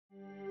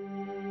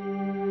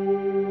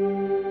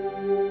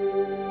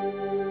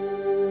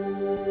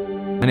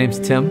My name's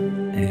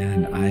Tim,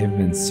 and I've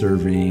been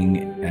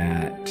serving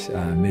at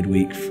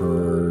Midweek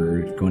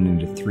for going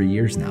into 3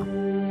 years now.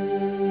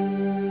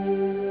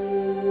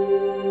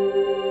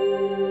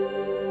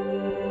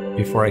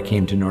 Before I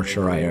came to North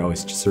Shore, I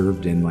always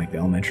served in like the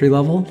elementary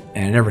level,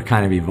 and it never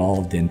kind of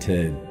evolved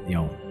into,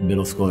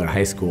 middle school or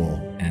high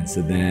school. And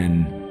so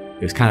then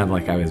it was kind of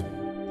like I was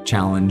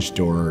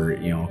challenged, or,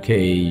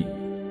 okay,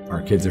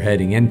 our kids are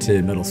heading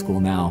into middle school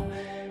now.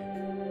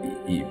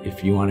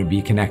 If you want to be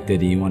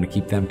connected and you want to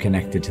keep them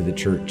connected to the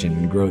church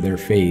and grow their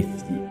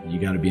faith, you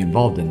got to be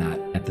involved in that.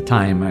 At the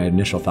time, my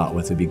initial thought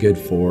was it'd be good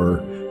for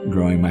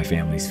growing my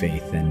family's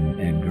faith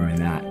and growing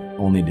that,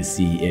 only to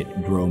see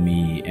it grow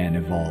me and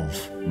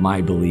evolve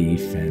my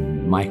belief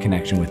and my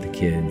connection with the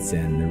kids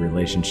and the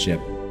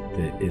relationship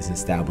that is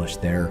established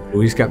there.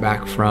 We just got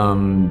back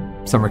from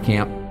summer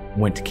camp,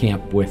 went to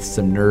camp with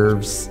some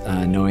nerves,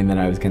 knowing that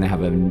I was going to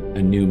have a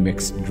new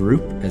mixed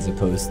group as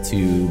opposed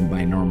to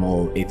my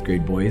normal 8th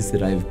grade boys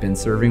that I've been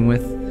serving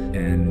with.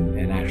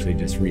 And actually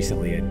just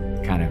recently it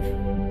kind of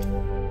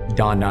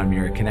dawned on me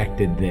or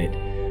connected that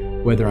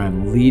whether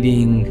I'm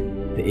leading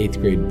the 8th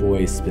grade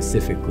boys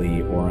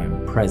specifically or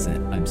I'm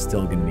present, I'm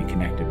still going to be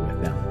connected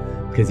with them.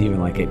 Because even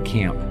like at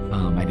camp,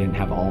 I didn't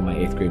have all my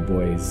 8th grade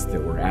boys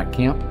that were at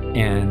camp,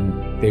 and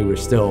they were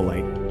still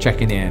like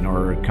checking in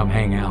or come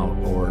hang out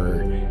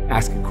or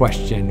ask a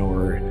question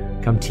or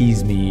come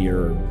tease me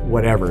or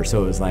whatever.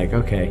 So it was like,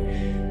 okay,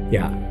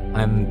 yeah,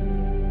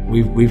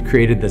 we've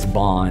created this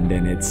bond,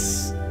 and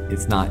it's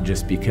not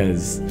just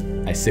because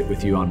I sit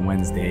with you on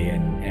Wednesday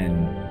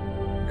and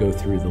go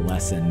through the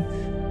lesson.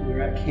 We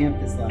were at camp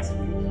this last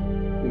week.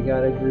 We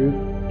got a group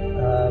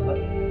of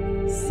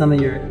some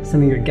of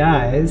your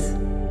guys,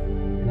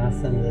 and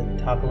asked them to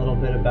talk a little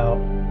bit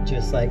about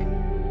just like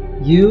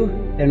you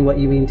and what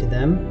you mean to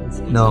them.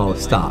 No,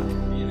 stop.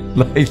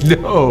 Like,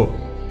 no.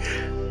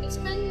 It's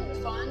been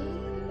fun,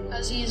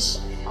 as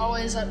he's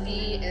always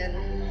upbeat and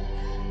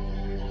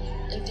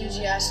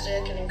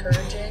enthusiastic and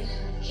encouraging.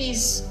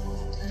 He's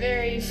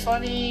very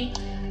funny,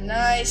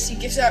 nice, he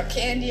gives out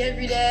candy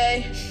every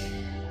day.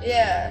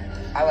 Yeah.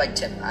 I like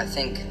Tim. I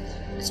think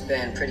it's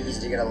been pretty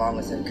easy to get along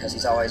with him because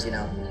he's always,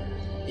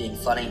 being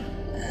funny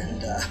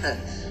and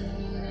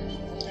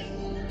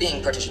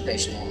being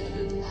participational.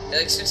 He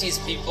likes to tease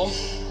people,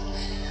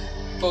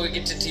 but we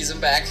get to tease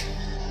him back.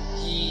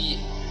 He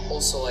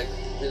also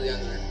really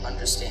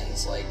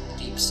understands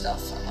deep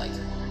stuff, and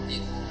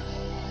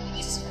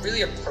he's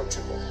really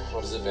approachable.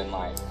 What has it been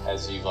like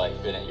as you've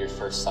been at your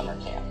first summer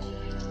camp?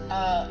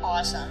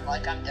 Awesome.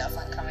 I'm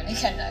definitely coming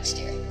again next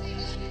year.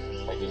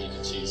 If you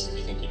could choose, do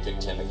you think you'd pick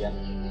Tim again?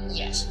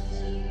 Yes.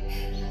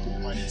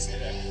 Why do you say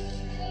that?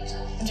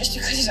 Just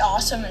because he's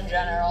awesome in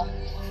general.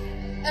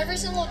 Every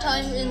single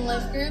time in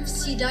life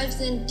groups, he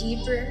dives in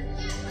deeper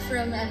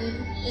in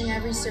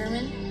every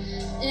sermon,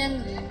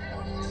 and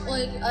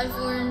I've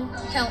learned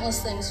countless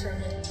things from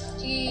him.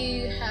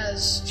 He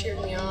has cheered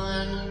me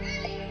on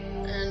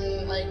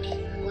and my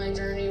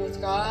journey with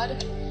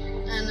God,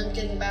 and I'm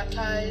getting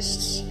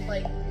baptized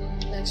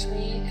next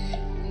week,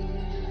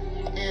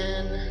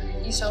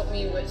 and he's helped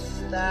me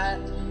with that.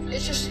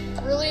 It's just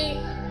really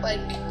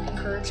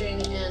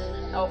encouraging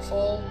and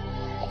helpful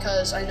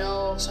because I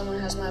know someone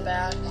has my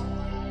back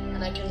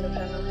and I can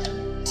depend on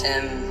him.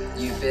 Tim,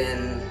 you've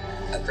been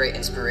a great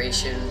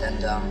inspiration,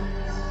 and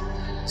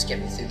just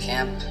getting me through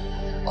camp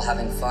while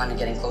having fun and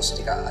getting closer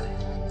to God.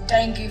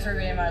 Thank you for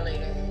being my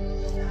leader.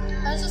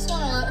 I just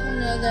want to let him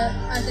know that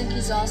I think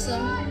he's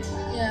awesome.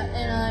 Yeah,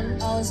 and I'm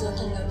always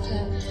looking up to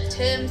him.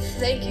 Tim,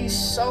 thank you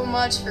so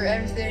much for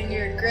everything.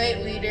 You're a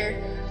great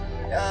leader,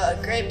 a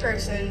great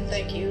person.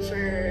 Thank you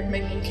for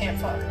making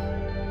camp fun.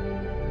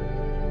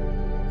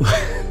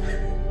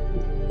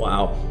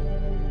 Wow.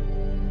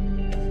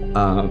 I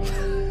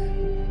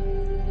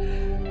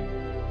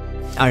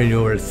don't even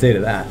know what to say to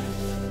that.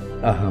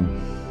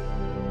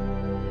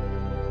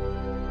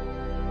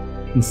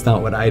 It's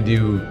not what I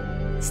do.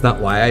 It's not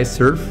why I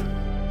serve.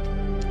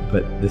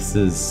 But this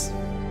is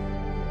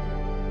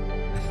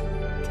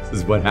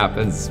what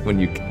happens when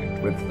you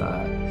connect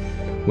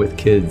with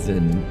kids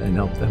and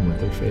help them with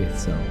their faith.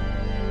 So,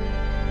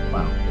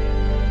 wow.